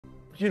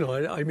you know,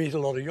 I meet a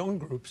lot of young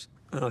groups,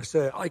 and I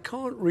say, I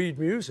can't read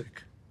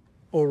music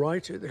or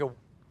write it. They go,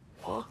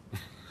 what?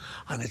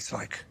 And it's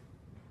like,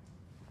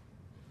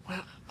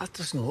 well, that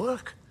doesn't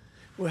work.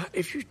 Well,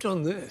 if you've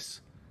done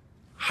this,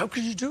 how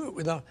could you do it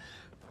without...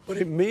 But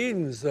it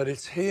means that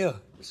it's here.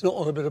 It's not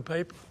on a bit of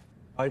paper.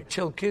 I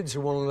tell kids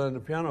who want to learn the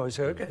piano, I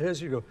say, OK,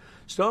 here's you go.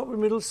 Start with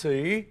middle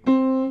C.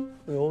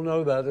 We all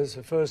know that. That's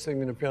the first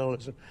thing in a piano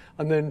lesson.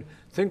 And then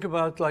think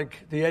about,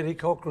 like, the Eddie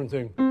Cochran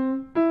thing.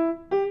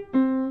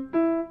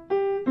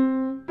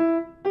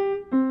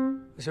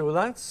 I say, well,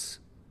 that's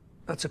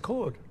a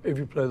chord if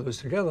you play those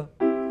together.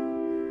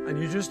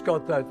 And you just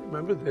got that,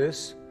 remember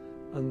this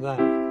and that.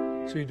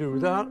 So you do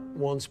that,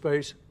 one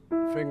space,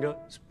 finger,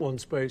 one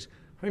space,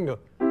 finger.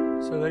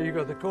 So there you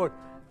got the chord.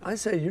 I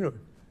say, you know,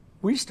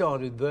 we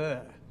started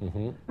there.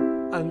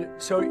 And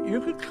so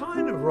you could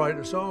kind of write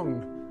a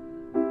song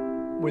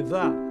with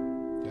that.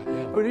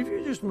 But if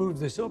you just move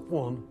this up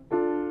one,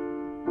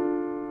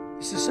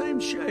 it's the same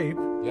shape.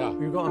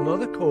 You've got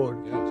another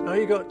chord. So now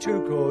you got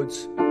two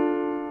chords.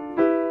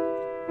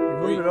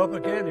 You move it up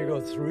again, you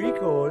got three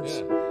chords.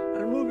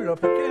 And move it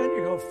up again,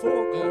 you got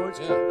four chords.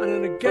 And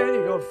then again,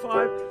 you got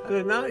five. And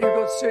then now you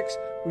got six.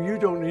 Well, you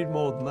don't need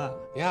more than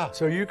that.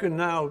 So you can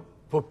now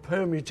put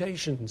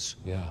permutations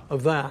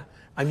of that,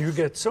 and you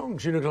get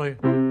songs. You know, like.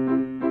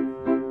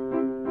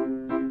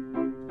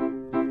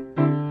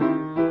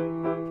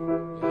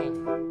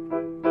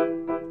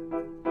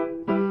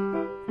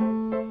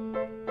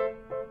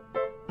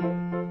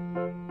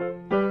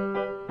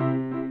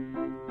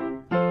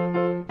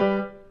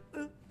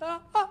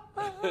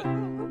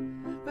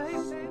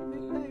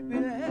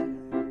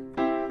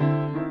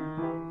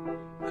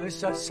 It's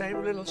that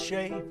same little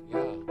shape.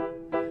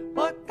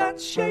 But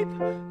that shape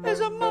is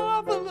a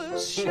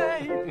marvelous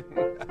shape.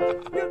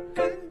 You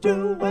can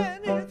do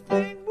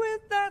anything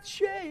with that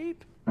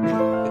shape.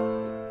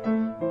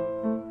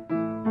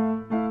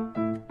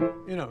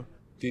 You know.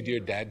 Did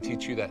your dad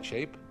teach you that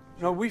shape?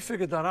 No, we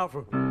figured that out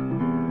for...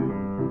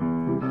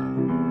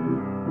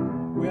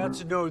 We had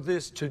to know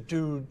this to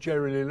do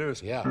Jerry Lee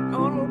Lewis.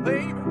 Oh,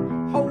 baby,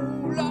 whole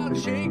lot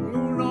of shake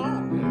going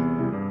on.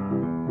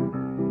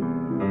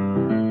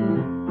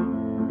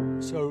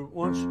 So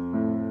once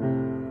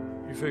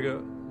you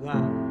figure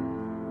that,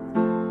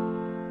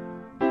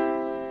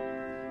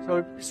 so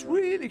it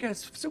really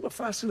gets super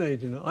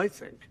fascinating, I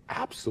think.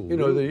 Absolutely. You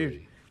know,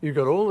 you've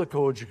got all the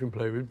chords you can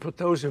play with, put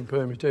those in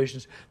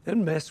permutations,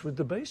 then mess with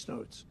the bass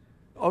notes.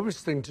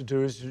 Obvious thing to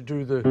do is to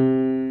do the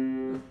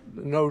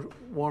note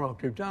one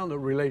octave down that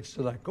relates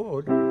to that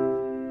chord,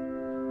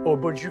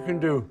 but you can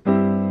do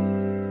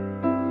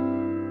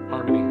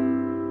harmony.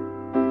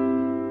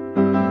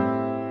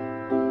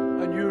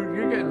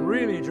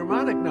 Really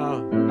dramatic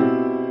now.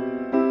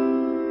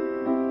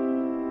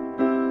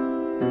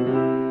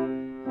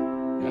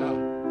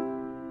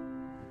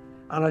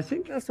 And I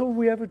think that's all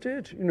we ever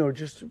did, you know,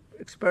 just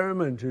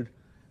experimented.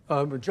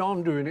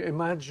 John doing it,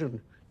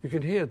 imagine. You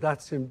can hear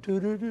that's him.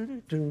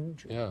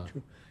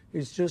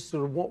 It's just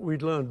sort of what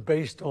we'd learned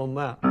based on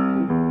that.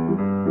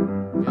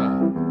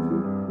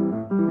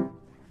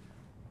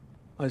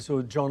 I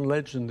saw John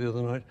Legend the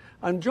other night,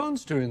 and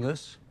John's doing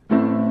this.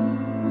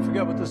 I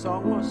forget what the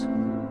song was.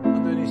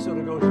 And then he sort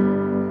of goes...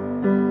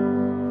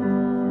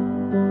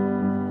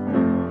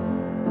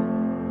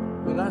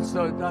 But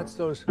that's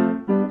those...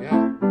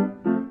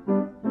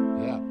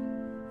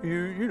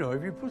 You know,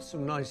 if you put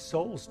some nice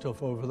soul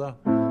stuff over that...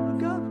 I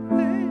got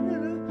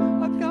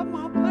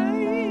my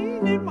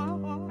pain in my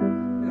heart.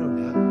 You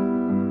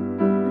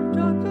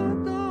know,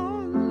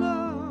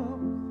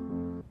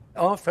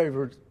 Our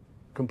favourite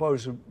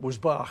composer was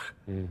Bach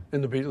in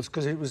the Beatles,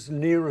 because it was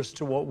nearest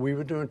to what we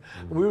were doing.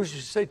 And we always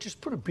used to say,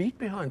 just put a beat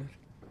behind it.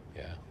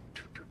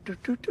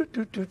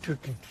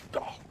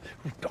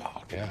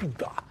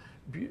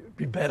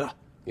 Be better.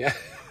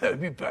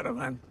 Be better,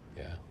 man.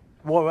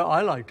 What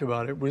I liked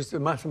about it was the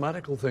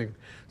mathematical thing,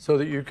 so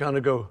that you kind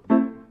of go,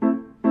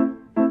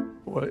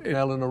 well, in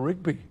Eleanor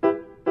Rigby.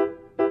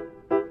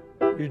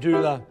 You do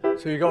that.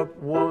 So you got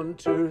 1,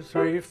 2,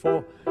 3,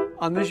 4.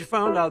 And then you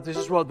found out this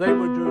is what they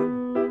were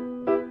doing.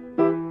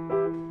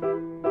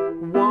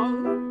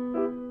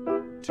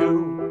 1, 2,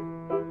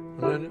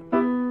 and then...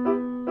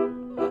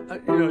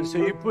 you know, so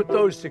you put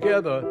those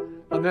together,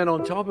 and then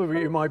on top of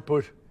it, you might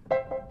put...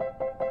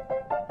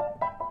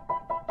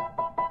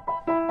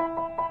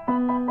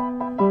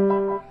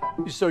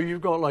 So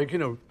you've got, like, you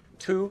know,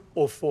 2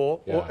 or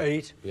 4 or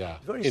 8.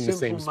 Very in simple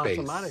the same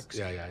mathematics.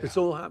 Space. It's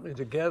all happening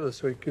together,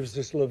 so it gives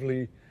this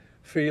lovely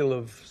feel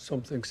of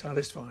something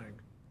satisfying.